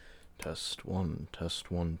Test one,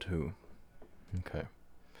 two. Okay.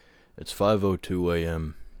 It's 5:02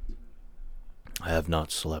 a.m. I have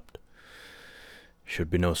not slept. Should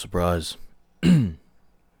be no surprise. If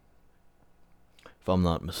I'm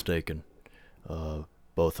not mistaken,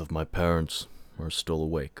 both of my parents are still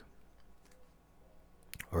awake.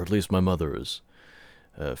 Or at least my mother is.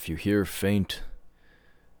 If you hear faint,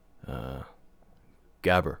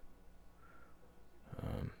 gabber,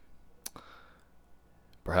 um,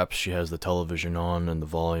 perhaps she has the television on and the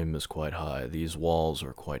volume is quite high. These walls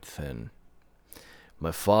are quite thin.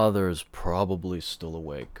 My father is probably still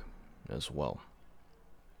awake as well,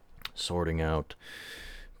 sorting out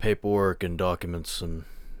paperwork and documents and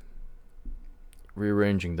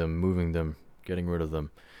rearranging them, moving them, getting rid of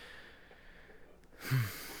them.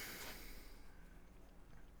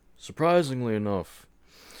 Surprisingly enough,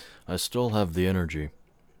 I still have the energy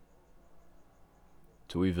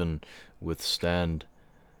to even withstand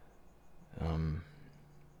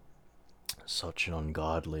such an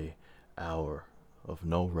ungodly hour of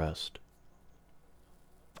no rest.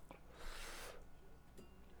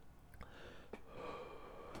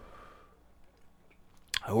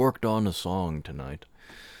 I worked on a song tonight.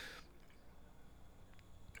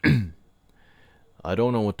 I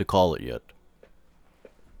don't know what to call it yet.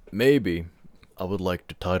 Maybe I would like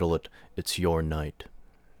to title it It's Your Night.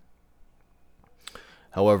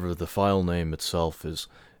 However, the file name itself is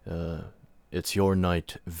It's Your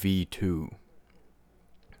Night V2,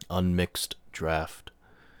 Unmixed Draft,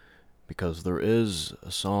 because there is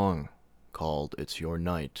a song called It's Your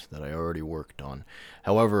Night that I already worked on.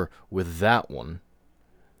 However, with that one,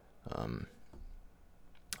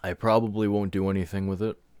 I probably won't do anything with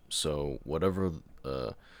it, so whatever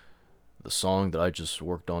the song that I just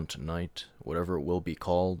worked on tonight, whatever it will be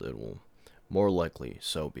called, it will more likely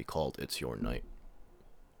so be called It's Your Night.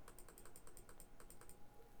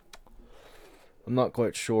 I'm not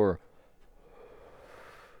quite sure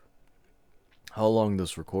how long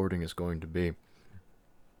this recording is going to be.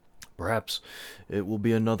 Perhaps it will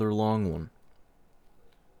be another long one.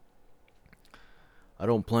 I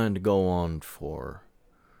don't plan to go on for,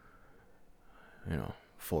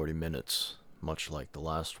 40 minutes, much like the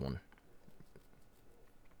last one.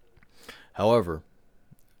 However,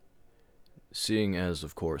 seeing as,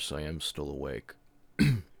 of course, I am still awake,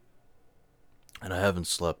 and I haven't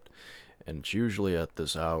slept, and it's usually at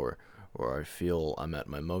this hour where I feel I'm at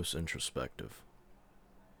my most introspective.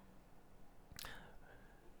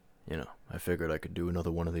 I figured I could do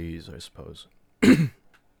another one of these, I suppose.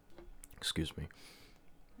 Excuse me.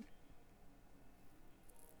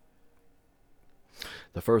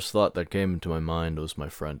 The first thought that came into my mind was my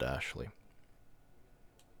friend Ashley.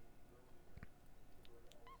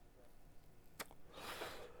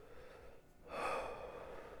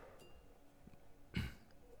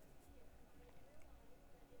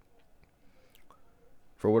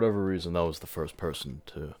 For whatever reason, that was the first person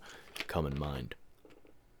to come in mind.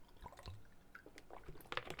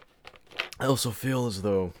 I also feel as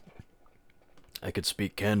though I could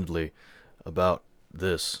speak candidly about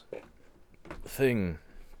this thing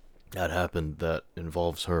that happened that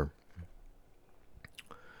involves her.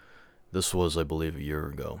 This was, I believe, a year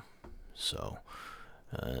ago. So,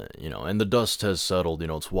 and the dust has settled.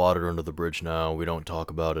 It's water under the bridge now. We don't talk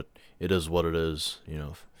about it. It is what it is.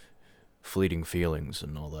 Fleeting feelings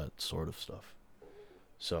and all that sort of stuff.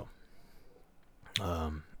 So,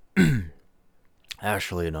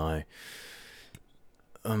 Ashley and I,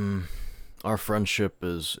 our friendship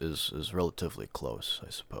is relatively close,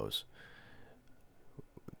 I suppose.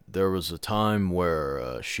 There was a time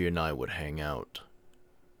where she and I would hang out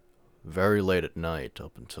very late at night,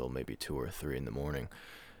 up until maybe 2 or 3 in the morning.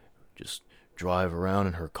 Just drive around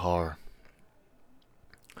in her car,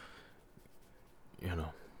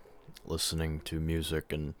 listening to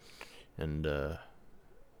music and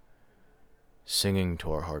singing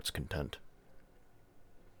to our heart's content.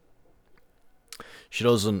 She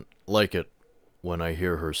doesn't like it when I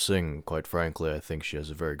hear her sing. Quite frankly, I think she has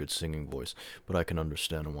a very good singing voice, but I can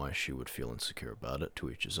understand why she would feel insecure about it. To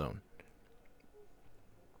each his own.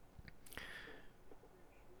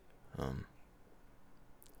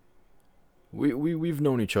 We've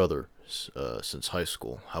known each other since high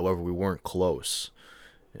school. However, we weren't close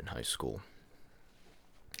in high school.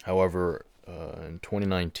 However, in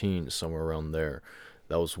 2019, somewhere around there,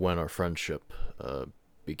 that was when our friendship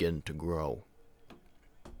began to grow.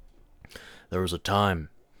 There was a time,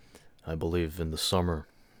 I believe in the summer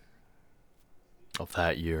of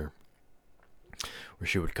that year, where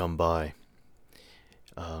she would come by.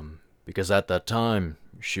 Because at that time,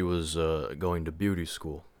 she was going to beauty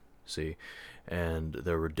school, see? And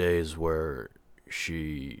there were days where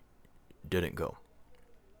she didn't go.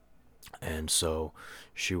 And so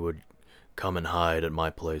she would come and hide at my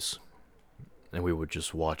place, and we would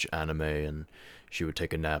just watch anime, and she would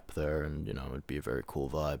take a nap there, and it'd be a very cool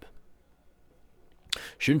vibe.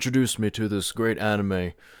 She introduced me to this great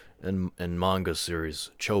anime and manga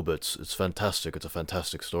series, Chobits. It's fantastic. It's a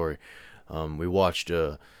fantastic story. We watched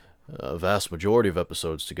a vast majority of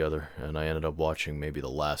episodes together, and I ended up watching maybe the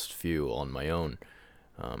last few on my own.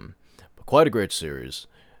 But quite a great series.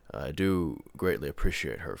 I do greatly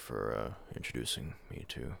appreciate her for introducing me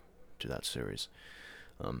to that series.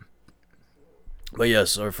 But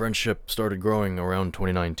yes, our friendship started growing around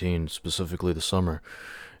 2019, specifically the summer,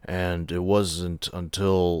 and it wasn't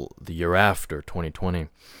until the year after, 2020,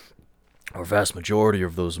 our vast majority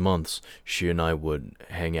of those months, she and I would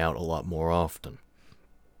hang out a lot more often.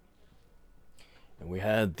 And we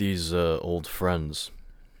had these old friends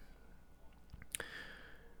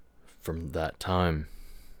from that time,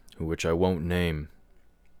 which I won't name.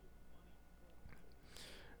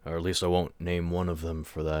 Or at least I won't name one of them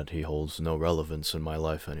for that. He holds no relevance in my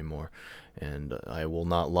life anymore. And I will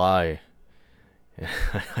not lie.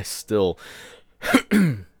 I still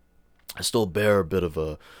I still bear a bit of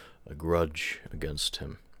a grudge against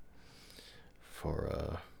him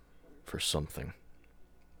for something,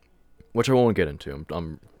 which I won't get into.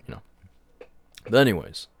 But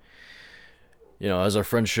anyways, as our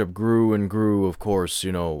friendship grew and grew, of course,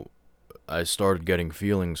 I started getting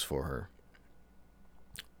feelings for her,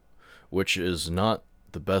 which is not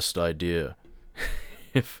the best idea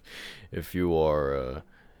if you are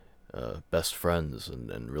best friends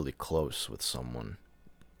and really close with someone.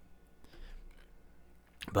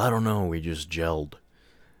 But I don't know, we just gelled,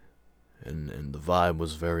 and the vibe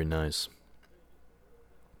was very nice.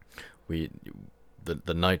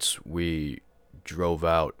 The nights we drove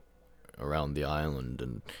out around the island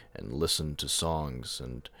and listened to songs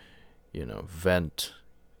and vent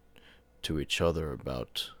to each other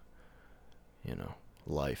about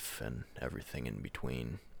life and everything in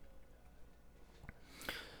between.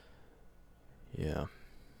 Yeah,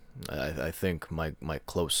 I think my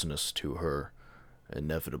closeness to her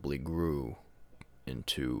inevitably grew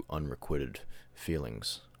into unrequited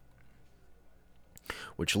feelings.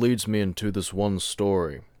 Which leads me into this one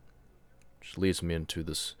story. Which leads me into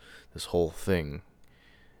this whole thing.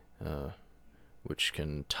 Which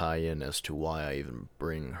can tie in as to why I even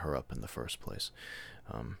bring her up in the first place.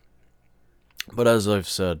 But as I've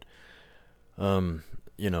said, me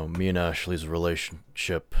and Ashley's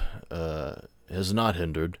relationship has not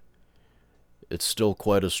hindered. It's still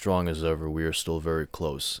quite as strong as ever. We are still very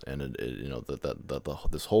close, and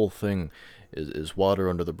this whole thing is water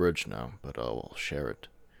under the bridge now. But I'll share it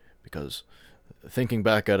because thinking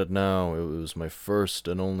back at it now, it was my first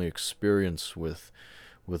and only experience with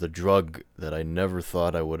a drug that I never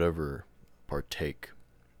thought I would ever partake.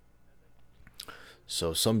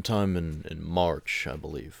 So sometime in March, I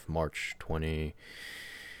believe, March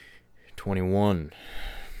 2021,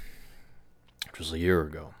 which was a year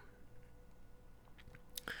ago,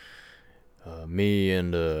 me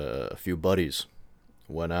and a few buddies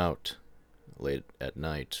went out late at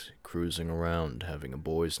night, cruising around, having a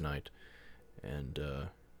boys' night, and,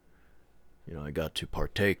 I got to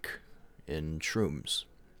partake in shrooms.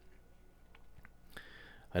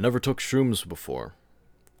 I never took shrooms before.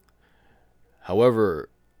 However,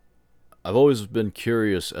 I've always been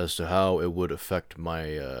curious as to how it would affect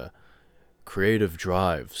my creative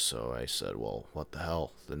drive, so I said, well, what the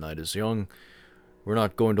hell, the night is young, we're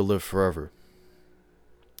not going to live forever.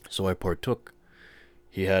 So I partook.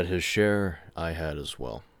 He had his share, I had as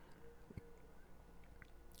well.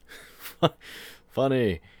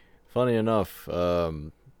 Funny enough, I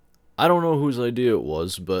don't know whose idea it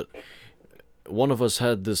was, but one of us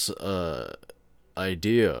had this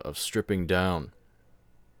idea of stripping down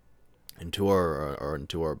into our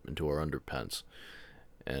underpants,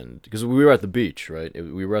 and because we were at the beach, right?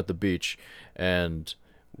 We were at the beach, and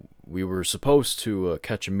we were supposed to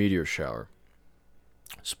catch a meteor shower.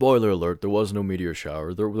 Spoiler alert: there was no meteor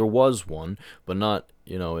shower. There was one, but not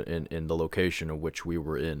in the location of which we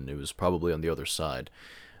were in. It was probably on the other side.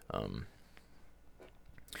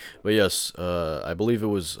 But yes, I believe it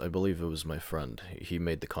was my friend. He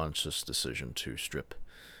made the conscious decision to strip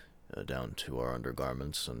down to our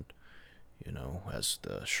undergarments, and as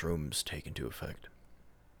the shrooms take into effect.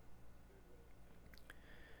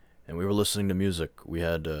 And we were listening to music. We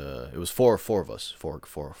had it was four of us, four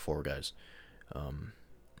guys.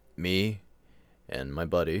 Me and my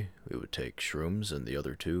buddy, we would take shrooms, and the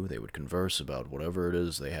other two, they would converse about whatever it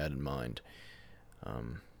is they had in mind.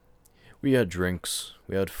 We had drinks,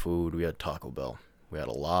 we had food, we had Taco Bell. We had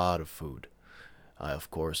a lot of food. I,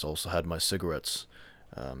 of course, also had my cigarettes,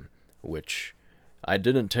 which I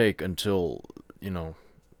didn't take until,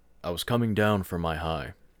 I was coming down from my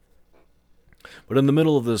high. But in the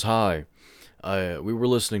middle of this high, we were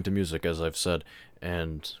listening to music, as I've said,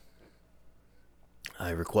 and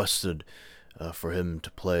I requested for him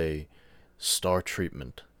to play Star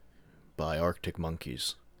Treatment by Arctic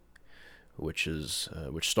Monkeys, which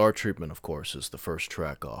Star Treatment, of course, is the first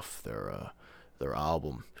track off their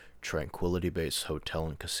album Tranquility Base Hotel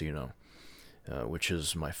and Casino, which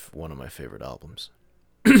is one of my favorite albums.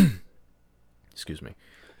 Excuse me.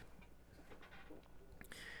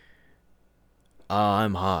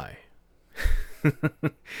 I'm high.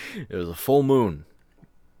 It was a full moon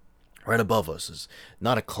right above us. Is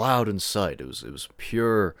not a cloud in sight. It was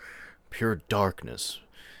pure darkness,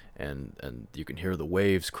 and you can hear the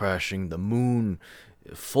waves crashing. The moon,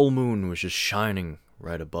 full moon, was just shining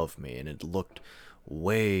right above me, and it looked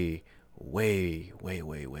way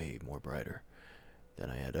more brighter than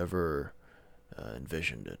I had ever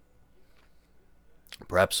envisioned it.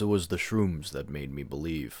 Perhaps it was the shrooms that made me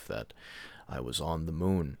believe that I was on the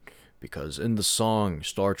moon, because in the song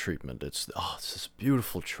Star Treatment, it's this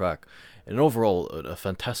beautiful track, and overall a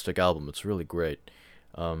fantastic album. It's really great.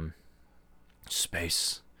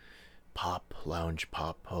 Space pop, lounge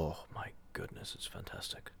pop. Oh my goodness, it's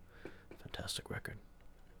fantastic. Fantastic record.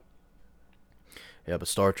 Yeah, but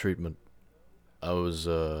Star Treatment, I was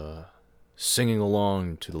singing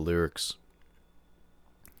along to the lyrics,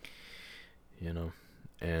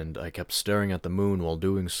 and I kept staring at the moon while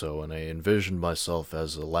doing so, and I envisioned myself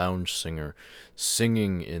as a lounge singer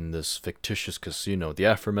singing in this fictitious casino, the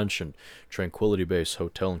aforementioned Tranquility Base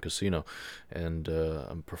Hotel and Casino, and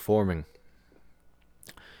I'm performing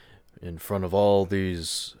in front of all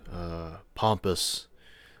these pompous,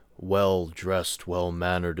 well-dressed,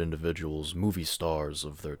 well-mannered individuals, movie stars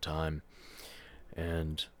of their time,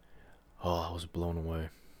 and I was blown away.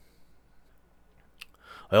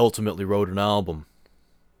 I ultimately wrote an album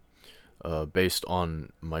based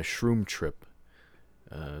on my shroom trip.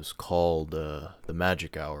 It's called The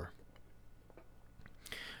Magic Hour.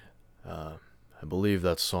 I believe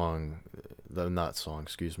the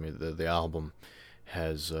album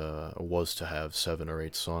was to have 7 or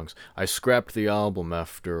 8 songs. I scrapped the album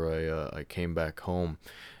after I came back home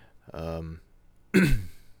the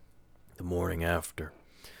morning after,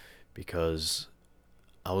 because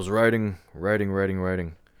I was writing,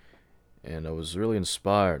 and I was really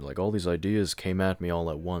inspired. Like, all these ideas came at me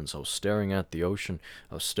all at once. I was staring at the ocean,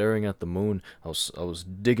 I was staring at the moon, I was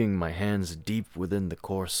digging my hands deep within the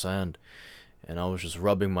coarse sand, and I was just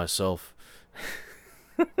rubbing myself.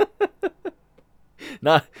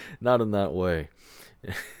 not in that way.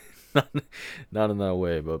 not in that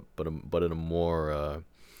way, but in a more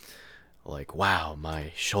like, wow,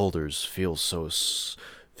 my shoulders feel so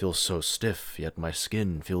stiff, yet my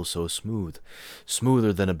skin feels so smooth,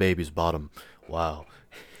 smoother than a baby's bottom. Wow.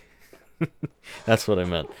 That's what I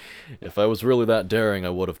meant. If I was really that daring,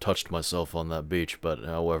 I would have touched myself on that beach, but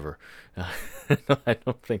however, I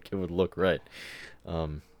don't think it would look right.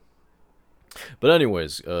 But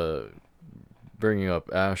anyways, bringing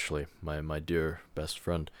up Ashley, my dear best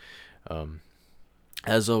friend,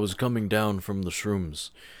 as I was coming down from the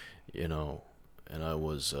shrooms, and I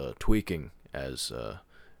was tweaking, as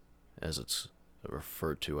it's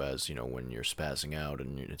referred to as, when you're spazzing out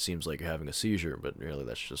and it seems like you're having a seizure, but really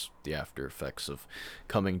that's just the after effects of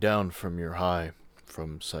coming down from your high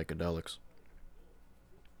from psychedelics.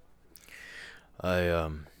 I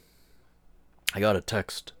got a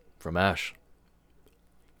text from Ash,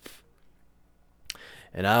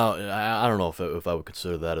 and I don't know if I would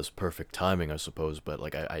consider that as perfect timing, I suppose, but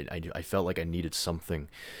like I felt like I needed something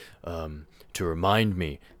to remind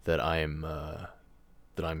me that I'm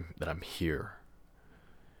here.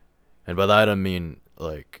 And by that I mean,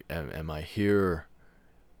 like, am I here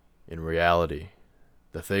in reality?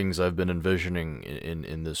 The things I've been envisioning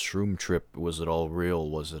in this shroom trip, was it all real?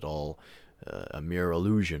 Was it all a mere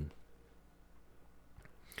illusion?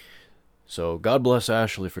 So God bless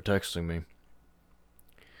Ashley for texting me,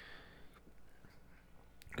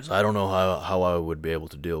 because I don't know how I would be able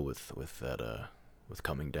to deal with that with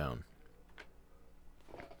coming down.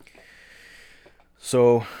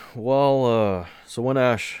 So when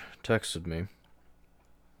Ash texted me,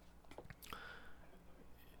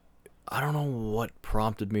 I don't know what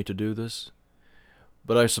prompted me to do this,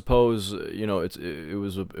 but I suppose it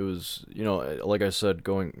was like I said,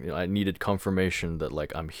 I needed confirmation that,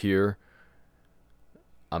 like, I'm here,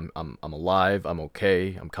 I'm alive, I'm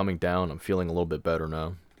okay, I'm coming down, I'm feeling a little bit better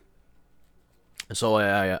now. And so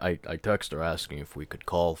I texted her asking if we could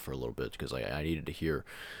call for a little bit, because I needed to hear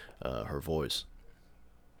her voice.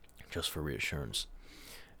 just for reassurance.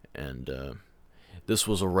 And this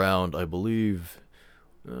was around, I believe,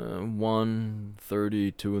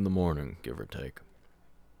 1:32 in the morning, give or take.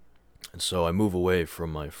 And so I move away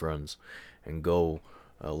from my friends and go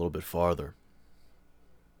a little bit farther.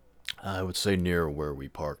 I would say near where we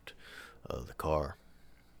parked the car.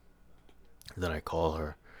 Then I call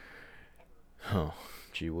her. Oh,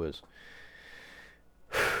 gee whiz.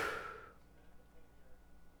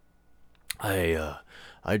 I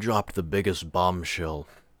dropped the biggest bombshell.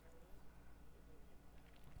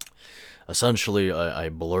 Essentially, I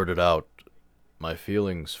blurted out my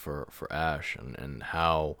feelings for Ash, and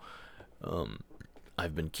how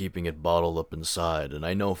I've been keeping it bottled up inside, and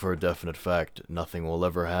I know for a definite fact nothing will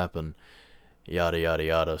ever happen. Yada yada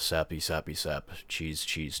yada, sappy sappy sap, cheese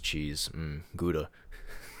cheese cheese, Gouda.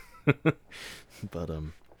 But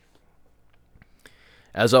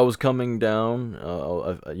as I was coming down,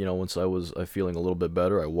 once I was feeling a little bit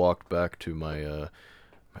better, I walked back to my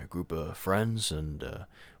group of friends, and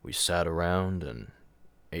we sat around and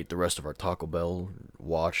ate the rest of our Taco Bell,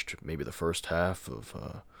 watched maybe the first half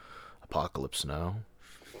of Apocalypse Now.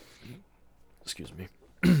 Excuse me.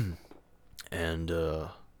 And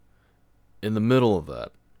in the middle of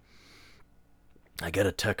that, I get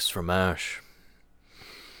a text from Ash.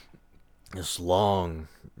 This long,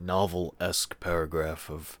 novel-esque paragraph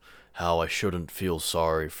of how I shouldn't feel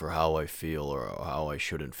sorry for how I feel, or how I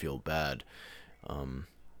shouldn't feel bad.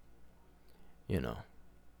 You know.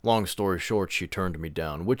 Long story short, she turned me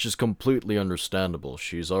down, which is completely understandable.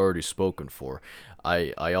 She's already spoken for.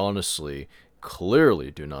 I honestly, clearly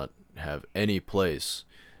do not have any place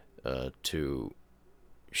to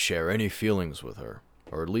share any feelings with her,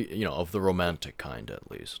 or at least, of the romantic kind, at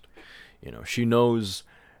least. She knows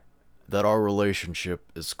that our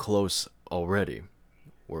relationship is close already.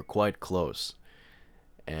 We're quite close.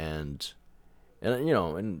 And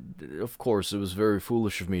of course, it was very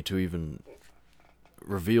foolish of me to even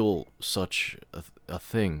reveal such a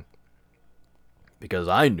thing, because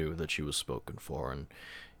I knew that she was spoken for, and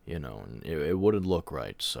and it wouldn't look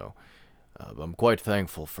right. So I'm quite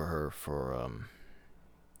thankful for her for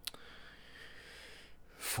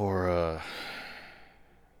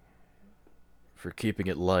keeping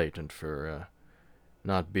it light, and for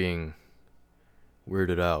not being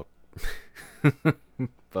weirded out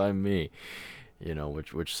by me,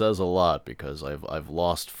 which says a lot, because I've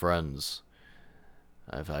lost friends.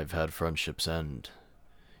 I've had friendships end,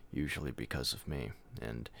 usually because of me,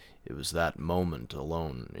 and it was that moment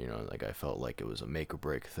alone, like I felt like it was a make or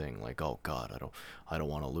break thing. Like, oh God, I don't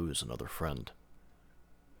want to lose another friend.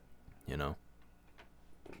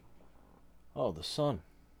 Oh, the sun.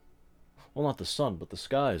 Well, not the sun, but the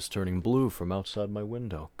sky is turning blue from outside my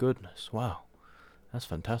window. Goodness, wow, that's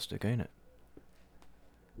fantastic, ain't it?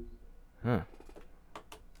 Huh.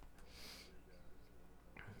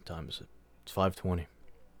 What time is it? It's 5:20.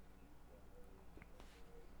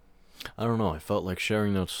 I don't know, I felt like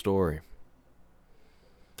sharing that story.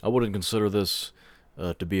 I wouldn't consider this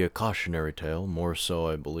to be a cautionary tale. More so,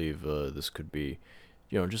 I believe this could be,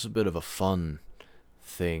 just a bit of a fun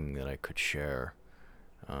thing that I could share.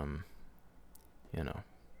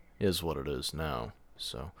 Is what it is now.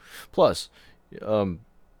 So, plus,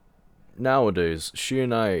 nowadays, she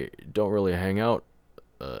and I don't really hang out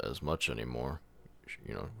as much anymore.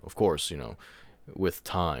 Of course, with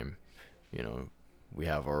time, we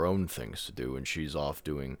have our own things to do, and she's off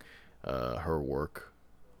doing her work.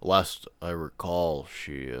 Last I recall,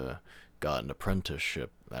 she got an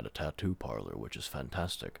apprenticeship at a tattoo parlor, which is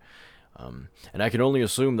fantastic. And I can only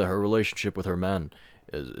assume that her relationship with her man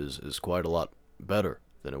is quite a lot better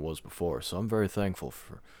than it was before. So I'm very thankful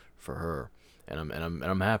for her, and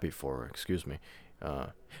I'm happy for her. Excuse me,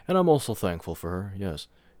 and I'm also thankful for her. Yes,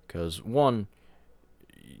 because one,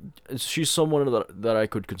 she's someone that I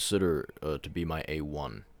could consider to be my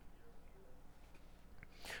A1.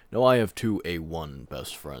 No, I have two A1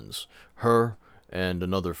 best friends. Her and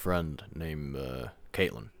another friend named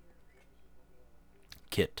Caitlin.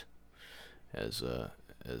 Kit, as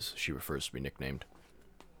she prefers to be nicknamed.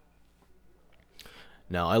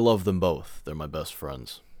 Now, I love them both. They're my best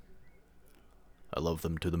friends. I love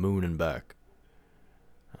them to the moon and back.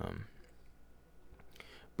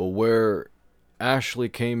 But where Ashley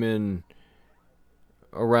came in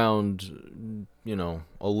around,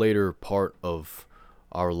 a later part of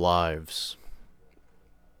our lives,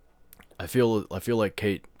 I feel like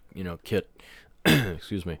Kit,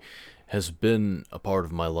 excuse me, has been a part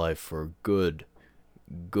of my life for a good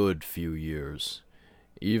few years.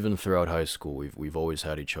 Even throughout high school, we've always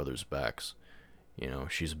had each other's backs.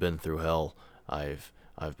 She's been through hell. I've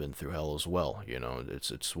been through hell as well.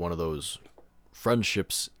 It's one of those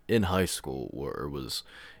friendships in high school where it was,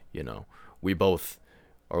 you know, we both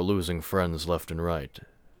are losing friends left and right.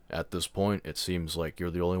 At this point, it seems like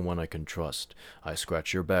you're the only one I can trust. I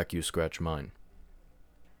scratch your back, you scratch mine.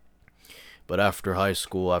 But after high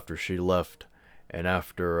school, after she left, and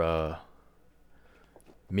after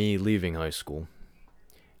me leaving high school,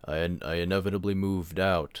 I inevitably moved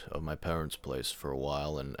out of my parents' place for a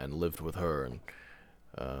while and lived with her and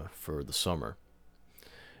for the summer,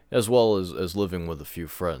 as well as living with a few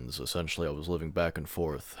friends. Essentially, I was living back and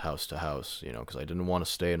forth, house to house, you know, because I didn't want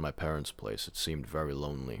to stay in my parents' place. It seemed very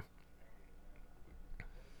lonely.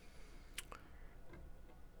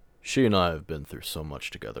 She and I have been through so much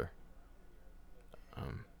together.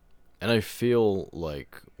 And I feel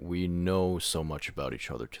like we know so much about each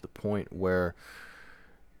other to the point where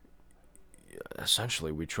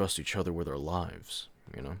essentially we trust each other with our lives,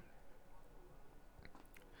 you know?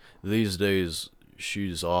 These days,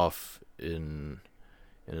 she's off in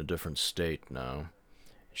a different state now.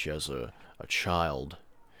 She has a child,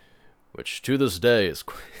 which to this day is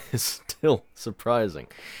is still surprising.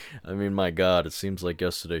 I mean, my God, it seems like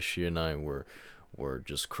yesterday she and I were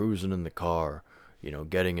just cruising in the car, you know,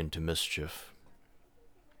 getting into mischief.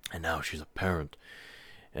 And now she's a parent,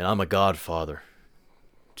 and I'm a godfather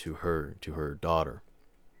to her daughter.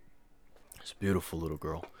 This beautiful little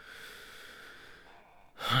girl.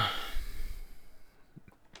 I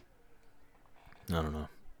don't know.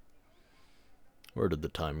 Where did the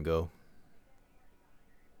time go?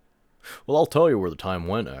 Well, I'll tell you where the time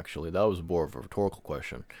went, actually. That was more of a rhetorical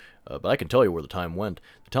question. But I can tell you where the time went.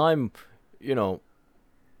 The time, you know,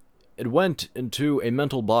 it went into a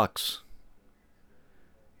mental box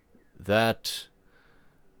that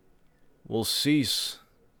will cease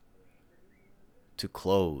to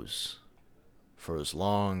close for as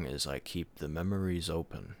long as I keep the memories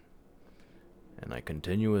open and I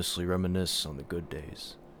continuously reminisce on the good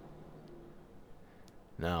days.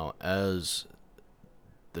 Now, as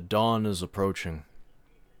the dawn is approaching,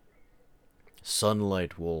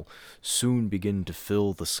 sunlight will soon begin to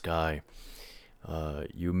fill the sky.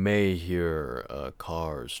 You may hear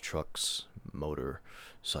cars, trucks,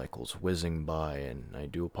 motorcycles whizzing by, and I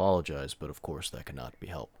do apologize, but of course that cannot be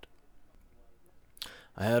helped.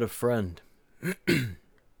 I had a friend in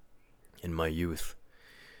my youth,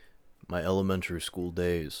 my elementary school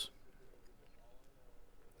days.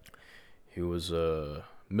 He was a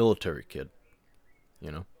military kid,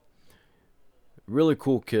 you know. Really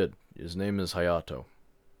cool kid. His name is Hayato.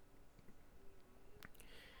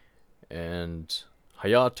 And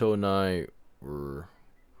Hayato and I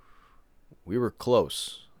we were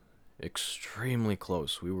close. Extremely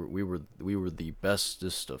close. We were the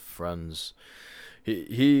bestest of friends.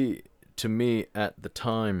 He to me at the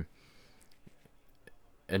time,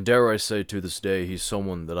 and dare I say to this day, he's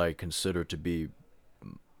someone that I consider to be,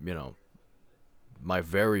 you know, my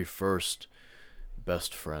very first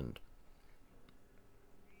best friend.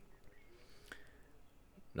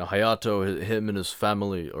 Now Hayato, him and his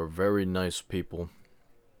family are very nice people.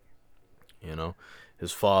 You know,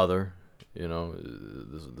 his father, you know,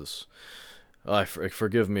 this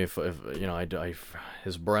forgive me if you know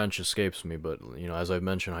his branch escapes me, but you know, as I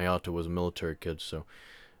mentioned, Hayato was a military kid, so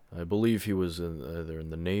I believe he was either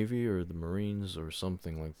in the Navy or the Marines or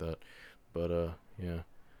something like that. But yeah,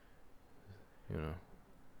 you know,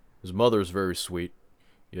 his mother's very sweet.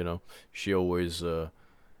 You know, she always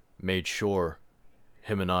made sure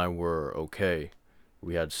him and I were okay.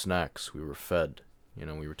 We had snacks, we were fed, you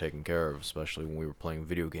know, we were taken care of, especially when we were playing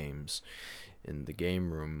video games in the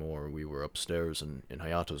game room, or we were upstairs in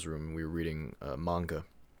Hayato's room and we were reading manga.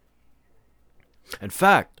 In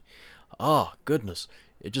fact, goodness,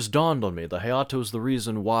 it just dawned on me that Hayato's the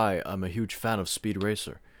reason why I'm a huge fan of Speed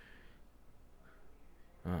Racer.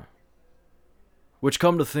 Which,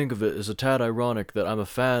 come to think of it, is a tad ironic that I'm a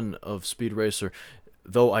fan of Speed Racer,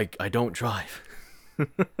 though I don't drive.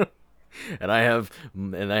 and I have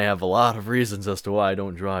a lot of reasons as to why I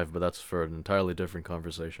don't drive, but that's for an entirely different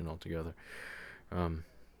conversation altogether.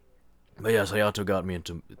 But yes, Hayato got me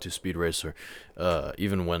into Speed Racer,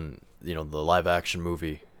 even when, you know, the live action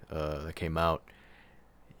movie that came out,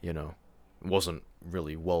 you know, wasn't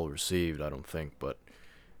really well received, I don't think, but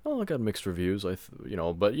I got mixed reviews. You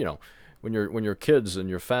know, but you know, when you're kids and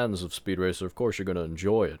you're fans of Speed Racer, of course you're gonna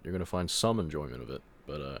enjoy it. You're gonna find some enjoyment of it.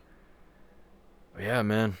 But yeah,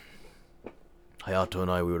 man, Hayato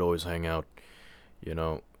and I, we would always hang out, you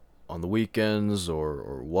know, on the weekends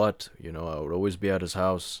or what, you know. I would always be at his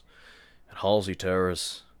house at Halsey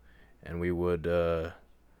Terrace, and we would, you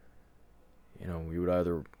know, we would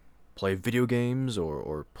either play video games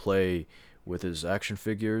or play with his action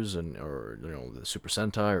figures and or the Super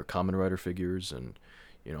Sentai or Kamen Rider figures, and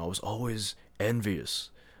I was always envious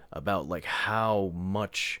about like how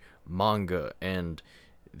much manga and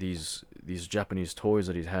these Japanese toys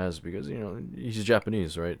that he has, because he's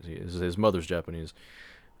Japanese, right? His mother's Japanese.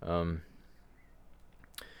 Um,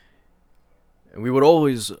 and we would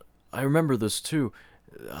always, I remember this too.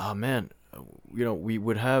 Oh man, we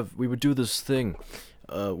would do this thing.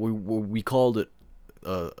 We called it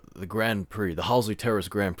the Grand Prix, the Halsey Terrace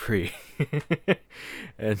Grand Prix,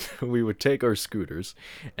 and we would take our scooters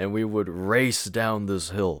and we would race down this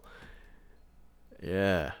hill.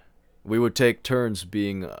 Yeah, we would take turns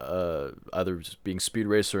being either being Speed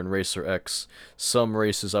Racer and Racer X. Some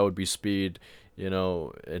races I would be Speed,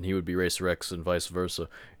 and he would be Racer X, and vice versa.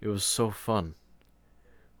 It was so fun.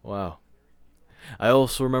 Wow. I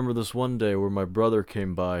also remember this one day where my brother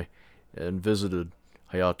came by and visited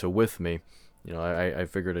Hayato with me. I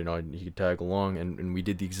figured he could tag along, and we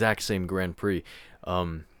did the exact same Grand Prix.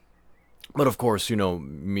 Um, but of course,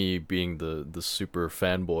 me being the super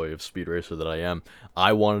fanboy of Speed Racer that I am,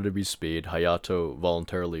 I wanted to be Speed. Hayato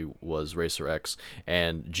voluntarily was Racer X,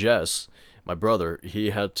 and Jess, my brother, he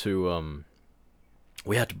had to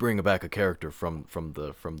we had to bring back a character from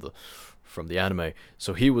the anime,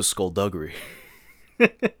 so he was Skullduggery.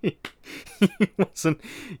 he wasn't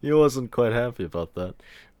he wasn't quite happy about that,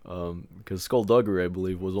 because Skullduggery, I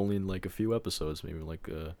believe, was only in like a few episodes, maybe like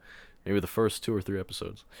maybe the first 2 or 3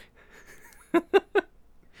 episodes.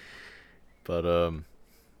 But and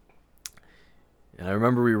I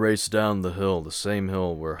remember we raced down the hill, the same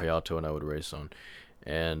hill where Hayato and I would race on,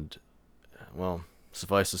 and well,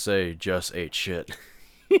 suffice to say, Jess ate shit.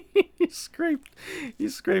 he scraped he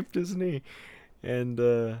scraped his knee, and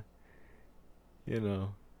you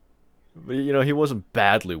know but he wasn't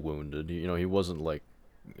badly wounded. He wasn't like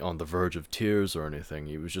on the verge of tears or anything.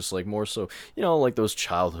 He was just like more so, like those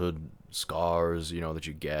childhood scars, that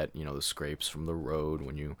you get, the scrapes from the road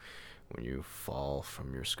when you fall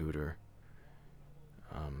from your scooter.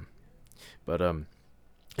 Um, but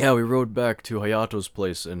yeah, we rode back to Hayato's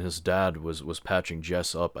place, and his dad was patching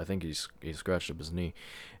Jess up. I think he scratched up his knee,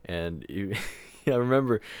 and I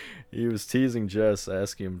remember he was teasing Jess,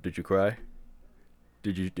 asking him, "Did you cry?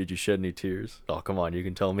 Did you shed any tears? Oh, come on, you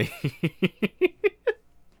can tell me."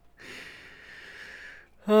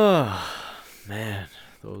 Ah, man,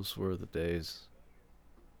 those were the days.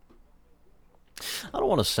 I don't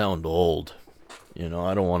want to sound old, I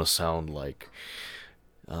don't want to sound like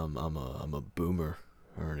I'm a boomer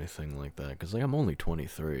or anything like that, because like I'm only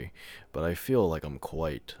 23, but I feel like I'm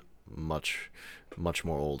quite much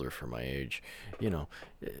more older for my age. You know,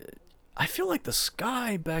 I feel like the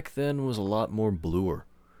sky back then was a lot more bluer.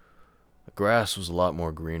 The grass was a lot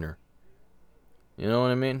more greener. You know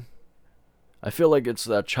what I mean? I feel like it's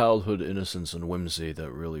that childhood innocence and whimsy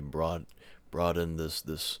that really brought in this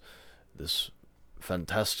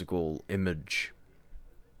fantastical image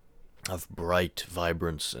of bright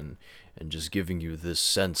vibrance, and just giving you this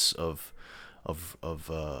sense of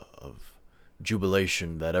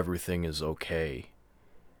jubilation that everything is okay,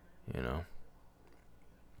 you know.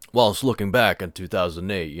 Whilst looking back in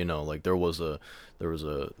 2008, like there's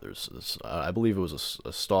this, I believe it was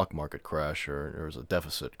a stock market crash, or there was a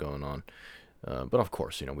deficit going on. But of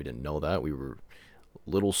course, we didn't know that. We were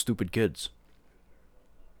little stupid kids.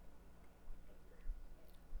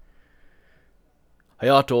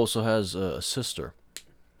 Hayato also has a sister,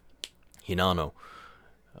 Hinano.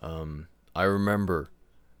 I remember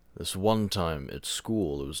this one time at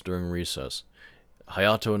school, it was during recess.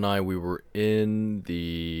 Hayato and I, we were in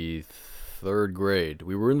the third grade.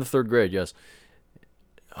 We were in the third grade, yes.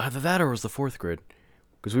 Either that or it was the fourth grade.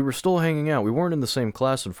 Because we were still hanging out. We weren't in the same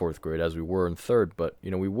class in fourth grade as we were in third, but,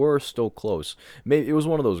 we were still close. Maybe it was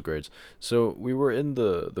one of those grades. So we were in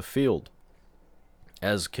the field,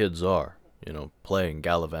 as kids are, playing,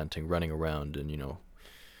 gallivanting, running around, and,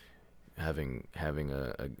 having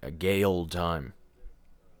a gay old time.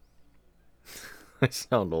 I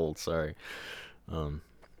sound old, sorry. Um,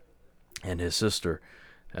 and his sister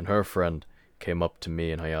and her friend came up to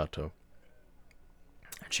me and Hayato,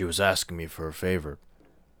 and she was asking me for a favor.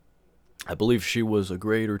 I believe she was a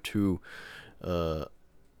grade or two. Uh,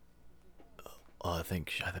 I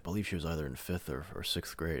believe she was either in fifth or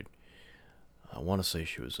sixth grade. I want to say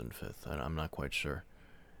she was in fifth, and I'm not quite sure.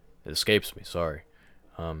 It escapes me. Sorry.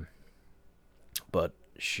 But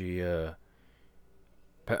she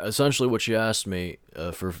essentially what she asked me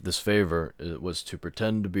for this favor was to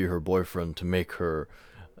pretend to be her boyfriend to make her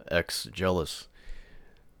ex jealous.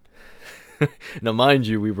 Now, mind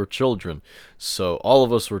you, we were children, so all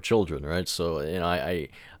of us were children, right? So,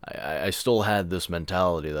 I still had this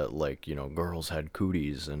mentality that, like, girls had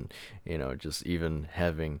cooties, and just even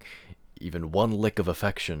having even one lick of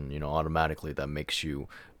affection, automatically that makes you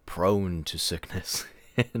prone to sickness.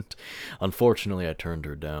 And unfortunately, I turned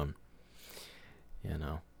her down. You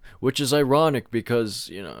know, which is ironic because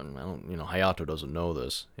Hayato doesn't know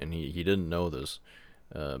this, and he didn't know this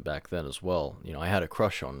back then as well. I had a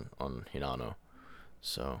crush on Hinano,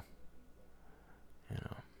 so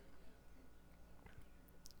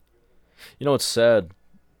you know, it's sad.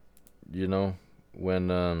 You know, when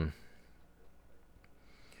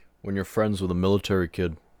when you're friends with a military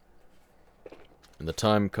kid, and the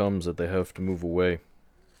time comes that they have to move away.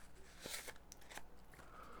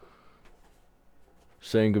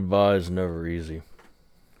 Saying goodbye is never easy.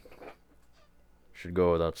 Should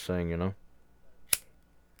go without saying.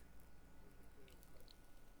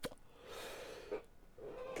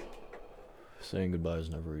 Saying goodbye is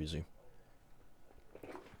never easy.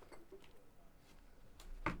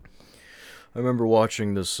 I remember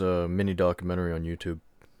watching this mini documentary on YouTube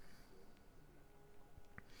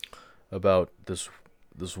about this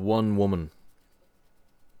one woman.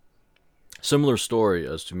 Similar story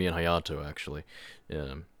as to me and Hayato, actually,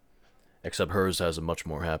 except hers has a much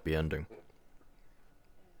more happy ending.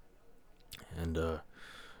 And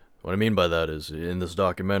what I mean by that is, in this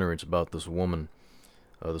documentary, it's about this woman,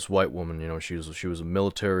 this white woman. She was a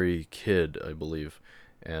military kid, I believe,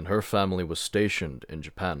 and her family was stationed in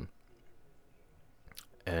Japan.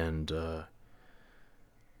 And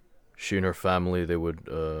she and her family, they would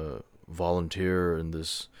volunteer in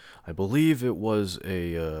this. I believe it was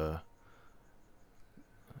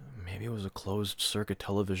maybe it was a closed circuit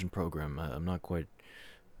television program. I'm not quite.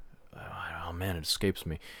 Oh man, it escapes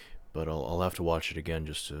me. But I'll have to watch it again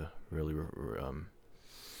just to really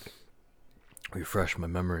refresh my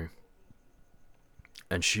memory.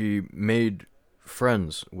 And she made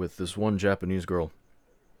friends with this one Japanese girl,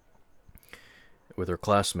 with her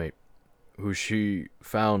classmate, who she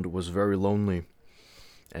found was very lonely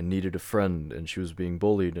and needed a friend, and she was being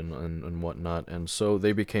bullied and whatnot. And so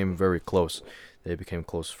they became very close. They became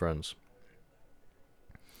close friends.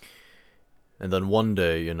 And then one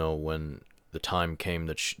day, when the time came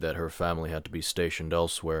that her family had to be stationed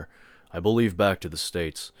elsewhere, I believe back to the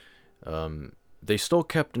States, they still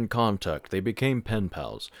kept in contact. They became pen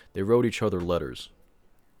pals. They wrote each other letters.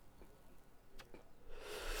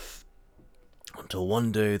 Until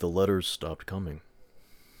one day the letters stopped coming.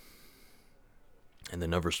 And they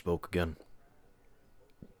never spoke again.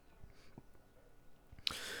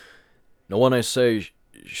 Now, when I say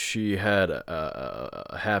she had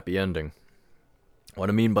a happy ending, what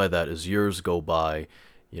I mean by that is years go by,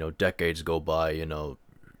 decades go by,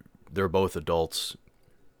 they're both adults.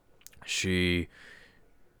 She's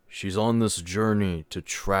on this journey to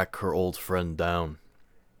track her old friend down.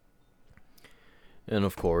 And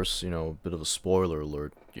of course, a bit of a spoiler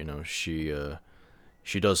alert, she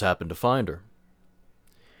does happen to find her.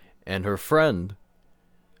 And her friend,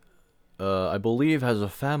 I believe, has a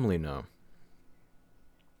family now.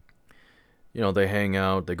 They hang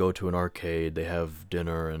out, they go to an arcade, they have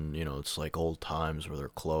dinner, and, it's like old times where they're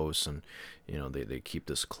close, and, they keep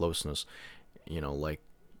this closeness, like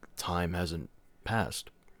time hasn't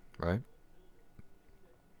passed, right?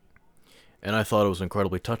 And I thought it was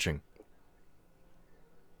incredibly touching.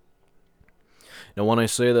 Now, when I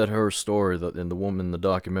say that her story, that in the woman in the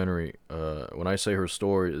documentary, when I say her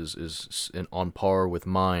story is on par with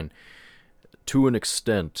mine, to an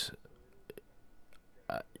extent,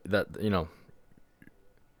 that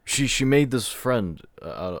she made this friend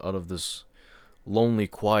out of this lonely,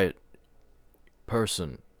 quiet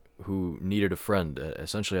person who needed a friend,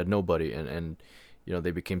 essentially had nobody, and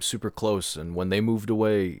they became super close. And when they moved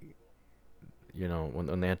away,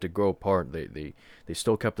 when they had to grow apart, they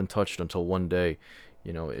still kept in touch until one day,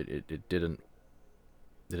 it didn't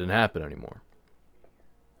happen anymore.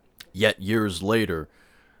 Yet years later,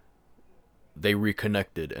 they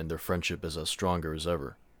reconnected, and their friendship is as stronger as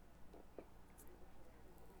ever.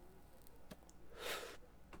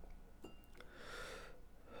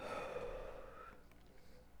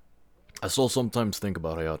 I still sometimes think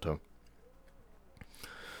about Hayato.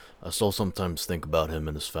 I still sometimes think about him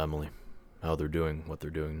and his family, how they're doing, what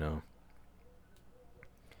they're doing now.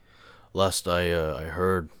 Last I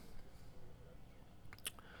heard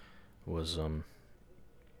was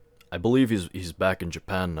I believe he's back in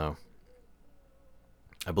Japan now.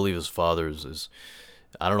 I believe his father is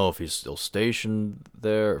I don't know if he's still stationed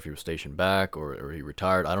there, if he was stationed back, or he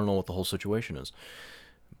retired. I don't know what the whole situation is,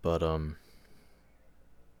 but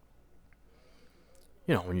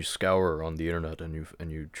when you scour on the internet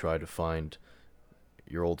and you try to find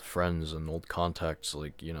your old friends and old contacts.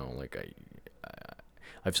 Like, you know, like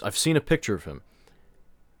I've seen a picture of him,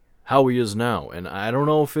 how he is now, and I don't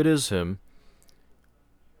know if it is him.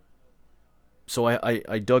 So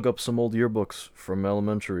I dug up some old yearbooks from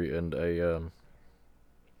elementary, and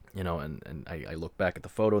you know, and I look back at the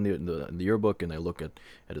photo in the yearbook, and I look at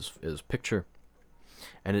his picture,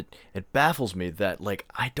 and it baffles me that, like,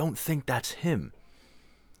 I don't think that's him,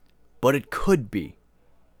 but it could be.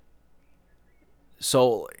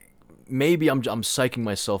 So maybe I'm psyching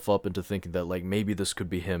myself up into thinking that, like, maybe this could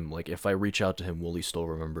be him. Like, if I reach out to him, will he still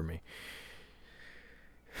remember me?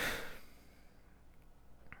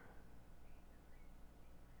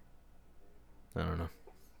 I don't know.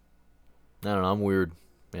 I don't know. I'm weird,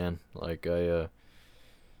 man. Like, I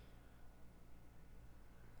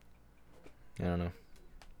don't know.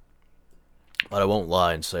 But I won't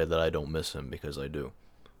lie and say that I don't miss him, because I do.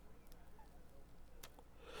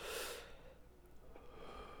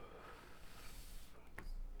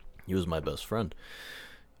 He was my best friend,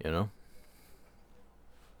 you know?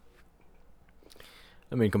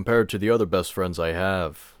 I mean, compared to the other best friends I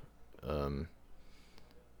have, um,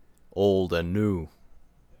 old and new,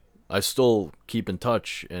 I still keep in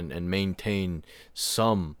touch and maintain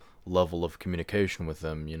some level of communication with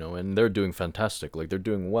them, you know, and they're doing fantastic. Like, they're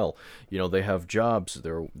doing well. You know, they have jobs.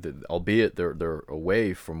 Albeit they're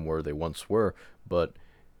away from where they once were, but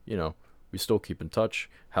you know, we still keep in touch.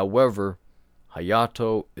 However,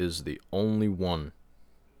 Hayato is the only one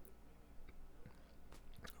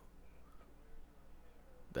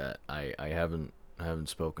that I haven't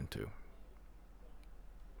spoken to.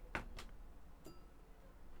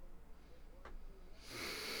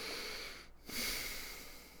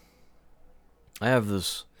 I have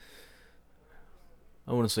this,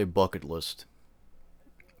 I want to say, bucket list,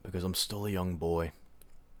 because I'm still a young boy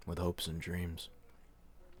with hopes and dreams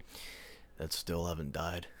that still haven't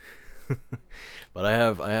died. But I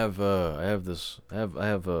have a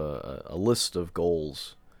list of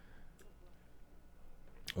goals.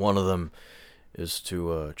 One of them is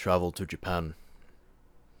to travel to Japan,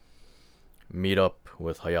 meet up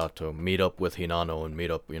with Hayato, meet up with Hinano, and meet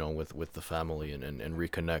up, you know, with the family, and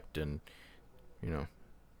reconnect, and you know,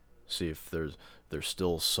 see if there's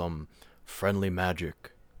still some friendly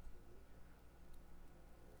magic.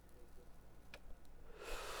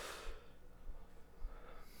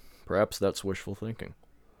 Perhaps that's wishful thinking,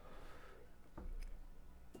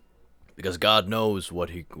 because God knows what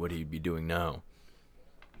he'd be doing now.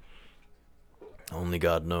 Only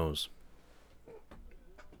God knows.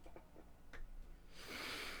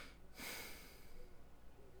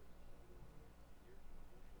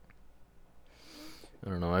 I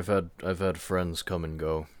don't know. I've had friends come and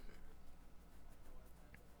go.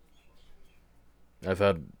 I've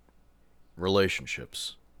had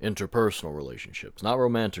relationships, interpersonal relationships, not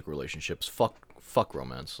romantic relationships. Fuck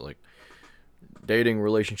romance. Like, dating,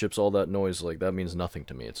 relationships, all that noise, like, that means nothing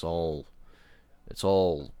to me. It's all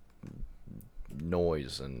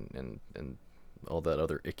noise, and all that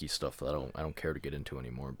other icky stuff that I don't care to get into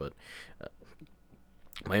anymore. But uh,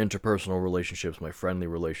 my interpersonal relationships, my friendly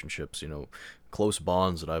relationships, you know, close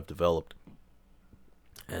bonds that I've developed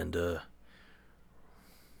and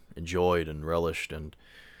enjoyed and relished and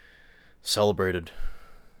celebrated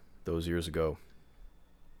those years ago.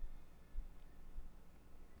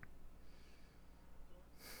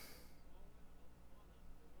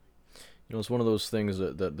 You know, it's one of those things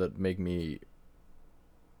that make me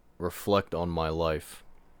reflect on my life,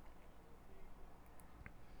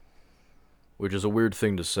 which is a weird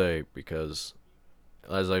thing to say, because,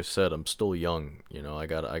 as I've said, I'm still young. You know, I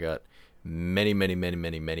got many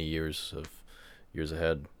years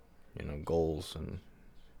ahead. You know, goals and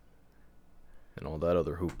all that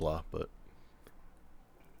other hoopla. But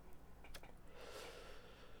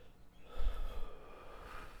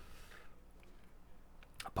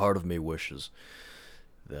a part of me wishes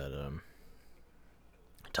that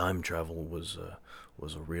time travel was a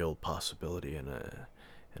real possibility, and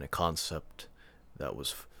a concept that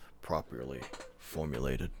was properly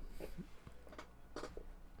formulated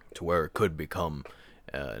to where it could become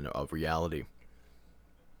a reality.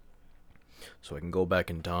 So I can go back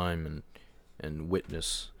in time and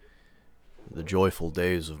witness the joyful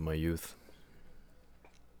days of my youth.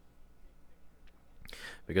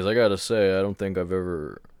 Because I gotta say, I don't think I've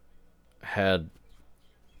ever had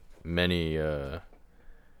many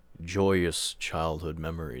joyous childhood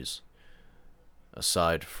memories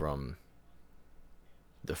aside from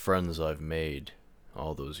the friends I've made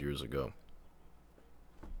all those years ago.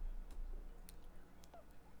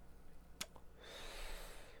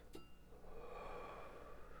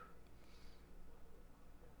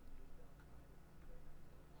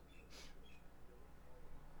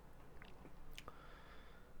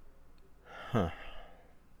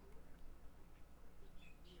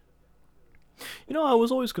 I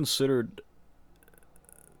was always considered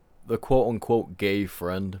the quote unquote gay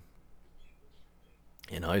friend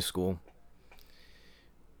in high school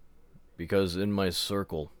because in my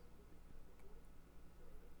circle,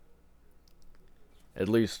 at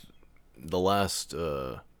least the last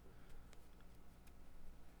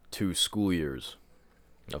 2 school years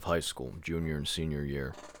of high school, junior and senior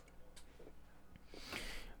year,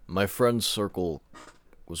 my friend circle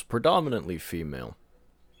was predominantly female,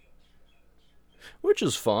 which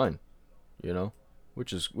is fine, you know,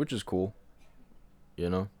 which is cool, you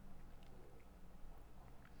know.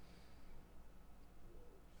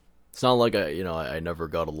 It's not like I never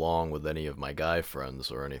got along with any of my guy friends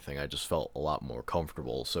or anything. I just felt a lot more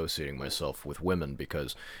comfortable associating myself with women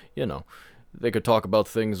because, you know, they could talk about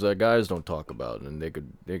things that guys don't talk about, and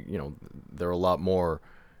they're a lot more.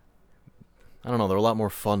 I don't know. They're a lot more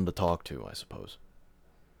fun to talk to, I suppose.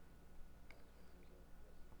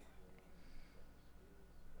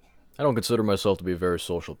 I don't consider myself to be a very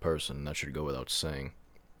social person. That should go without saying.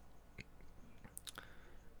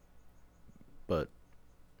 But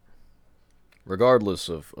regardless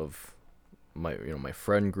of my my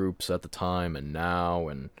friend groups at the time and now,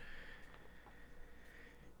 and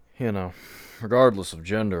you know regardless of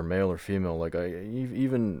gender, male or female, like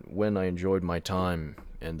even when I enjoyed my time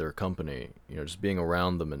and their company, just being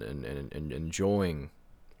around them and enjoying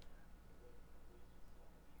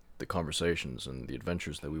the conversations and the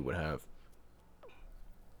adventures that we would have,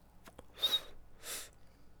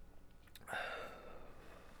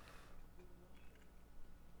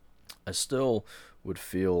 I still would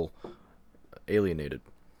feel alienated.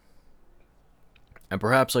 And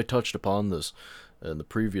perhaps I touched upon this in the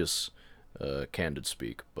previous Candid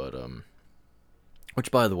Speak, but which,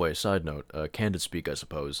 by the way, side note, Candid Speak, I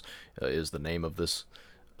suppose, is the name of this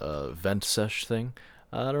vent sesh thing.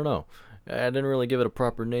 I don't know. I didn't really give it a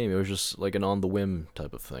proper name. It was just like an on the whim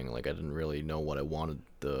type of thing. Like I didn't really know what I wanted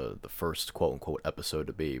the first quote unquote episode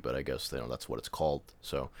to be, but I guess that's what it's called.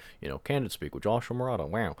 So Candid Speak with Joshua Murata.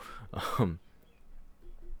 Wow. Um,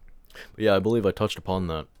 but yeah, I believe I touched upon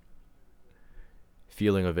that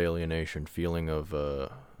feeling of alienation, feeling of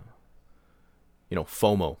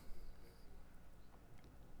FOMO.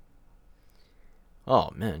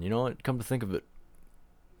 Oh man, you know what? Come to think of it,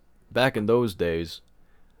 back in those days,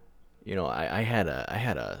 I had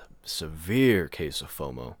a severe case of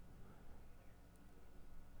FOMO.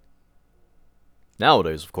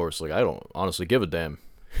 Nowadays, of course, like I don't honestly give a damn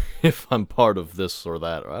if I'm part of this or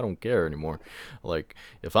that. I don't care anymore. Like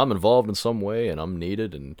if I'm involved in some way and I'm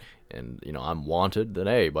needed and I'm wanted, then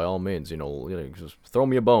hey, by all means, just throw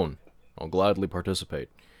me a bone. I'll gladly participate.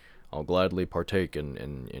 I'll gladly partake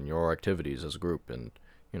in your activities as a group, and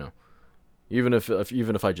you know, even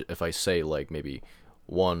if I say like maybe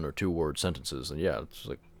 1 or 2 word sentences, then yeah, it's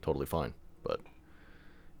like totally fine. But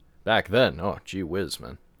back then, oh gee whiz,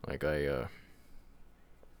 man, like I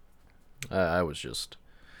was just,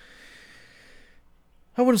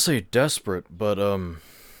 I wouldn't say desperate, but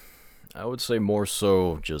I would say more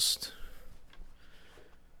so just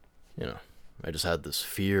you know I just had this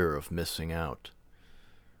fear of missing out.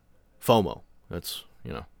 FOMO. That's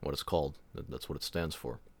what it's called. That's what it stands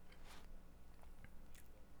for.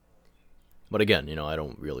 But again, I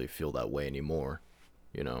don't really feel that way anymore.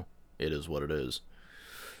 You know, it is what it is.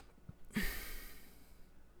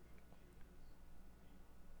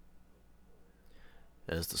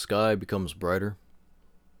 As the sky becomes brighter,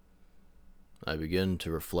 I begin to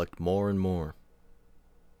reflect more and more.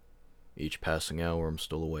 Each passing hour, I'm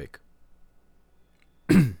still awake.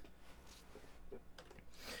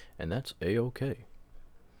 And that's A-OK.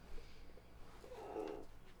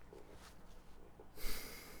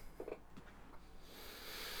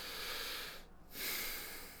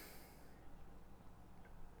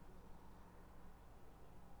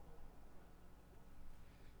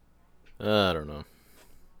 I don't know.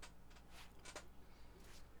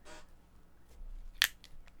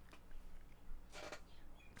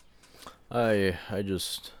 I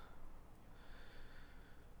just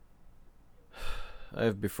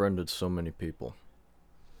I've befriended so many people.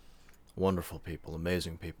 Wonderful people,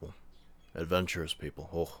 amazing people, adventurous people.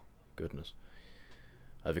 Oh, goodness.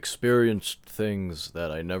 I've experienced things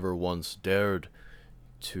that I never once dared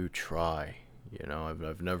to try.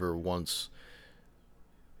 I've never once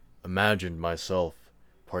imagined myself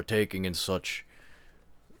partaking in such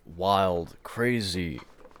wild, crazy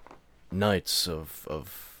nights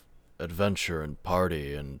of adventure and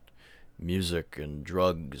party and music and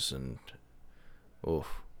drugs and oh,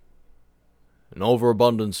 an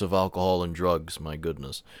overabundance of alcohol and drugs. My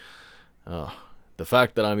goodness, the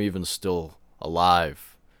fact that I'm even still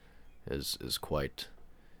alive is quite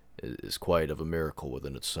is quite of a miracle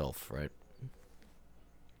within itself, right?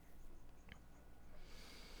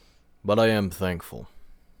 But I am thankful.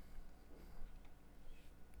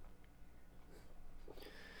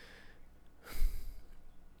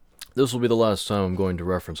 This will be the last time I'm going to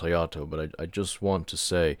reference Hayato, but I just want to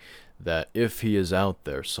say that if he is out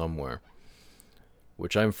there somewhere,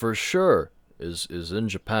 which I'm for sure is in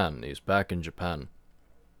Japan, he's back in Japan,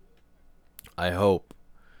 I hope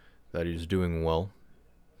that he's doing well.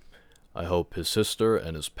 I hope his sister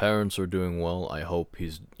and his parents are doing well. I hope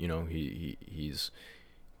he's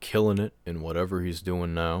killing it in whatever he's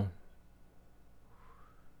doing now.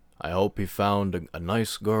 I hope he found a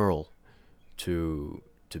nice girl to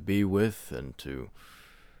be with and to,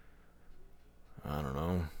 I don't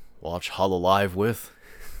know, watch Hololive with.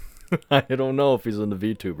 I don't know if he's into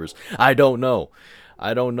VTubers. I don't know.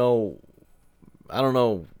 I don't know. I don't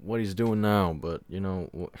know what he's doing now, but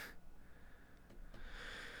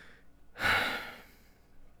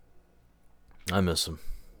I miss him.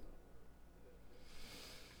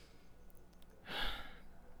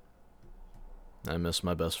 I miss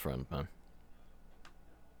my best friend, man.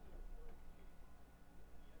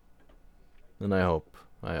 And I hope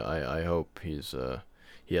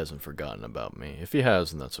he hasn't forgotten about me. If he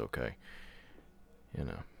has, then that's okay. You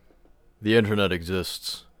know, the internet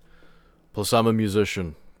exists. Plus, I'm a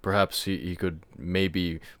musician. Perhaps he could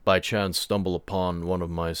maybe by chance stumble upon one of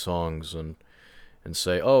my songs and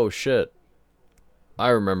say, "Oh shit, I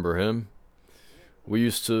remember him. We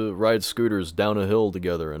used to ride scooters down a hill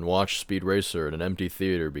together and watch Speed Racer in an empty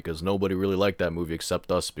theater because nobody really liked that movie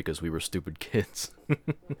except us because we were stupid kids."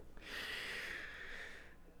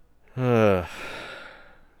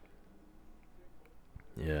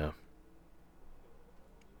 Yeah.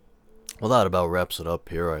 Well, that about wraps it up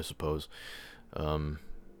here, I suppose. Um,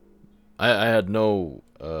 I had no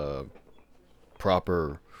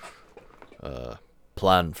proper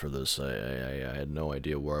plan for this. I had no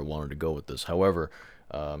idea where I wanted to go with this. However,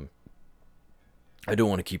 I do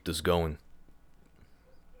want to keep this going.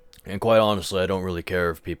 And quite honestly, I don't really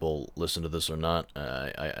care if people listen to this or not.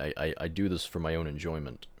 I do this for my own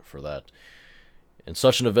enjoyment, for that. And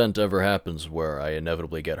such an event ever happens where I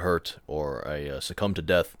inevitably get hurt or I succumb to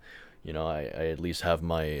death, I at least have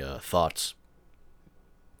my thoughts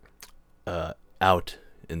out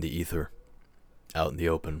in the ether, out in the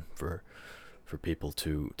open for people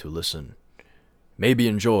to listen. Maybe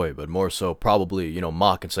enjoy, but more so probably,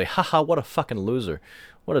 mock and say, haha, what a fucking loser.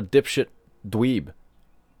 What a dipshit dweeb.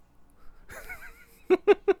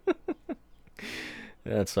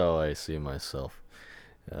 That's how I see myself.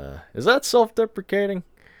 Is that self-deprecating?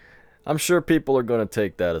 I'm sure people are going to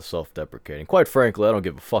take that as self-deprecating. Quite frankly, I don't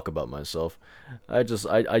give a fuck about myself. I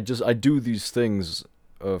do these things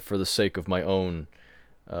for the sake of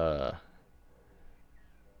uh,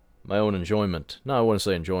 my own enjoyment. No, I wouldn't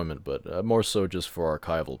say enjoyment, but more so just for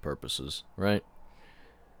archival purposes, right?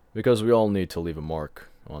 Because we all need to leave a mark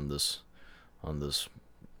on this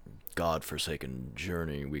godforsaken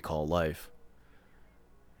journey we call life.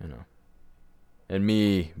 And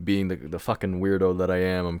me being the fucking weirdo that I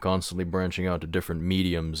am, I'm constantly branching out to different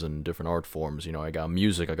mediums and different art forms. I got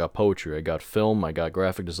music, I got poetry, I got film, I got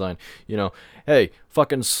graphic design. Hey,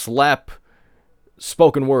 fucking slap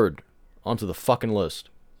spoken word onto the fucking list.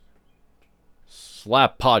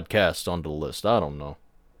 Slap podcast onto the list. I don't know.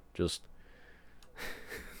 Just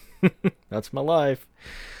that's my life.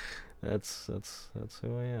 That's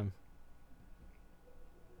who I am.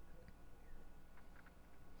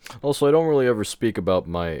 Also, I don't really ever speak about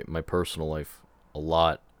my personal life a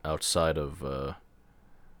lot outside of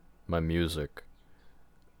my music.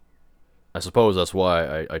 I suppose that's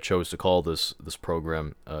why I chose to call this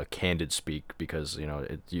program Candid Speak, because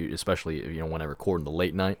especially when I record in the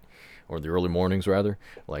late night or the early mornings rather,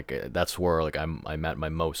 like that's where like I'm at my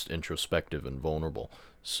most introspective and vulnerable.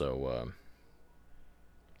 So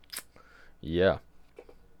yeah,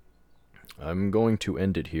 I'm going to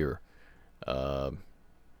end it here. Uh,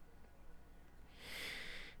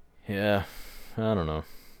 yeah, I don't know.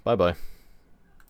 Bye bye.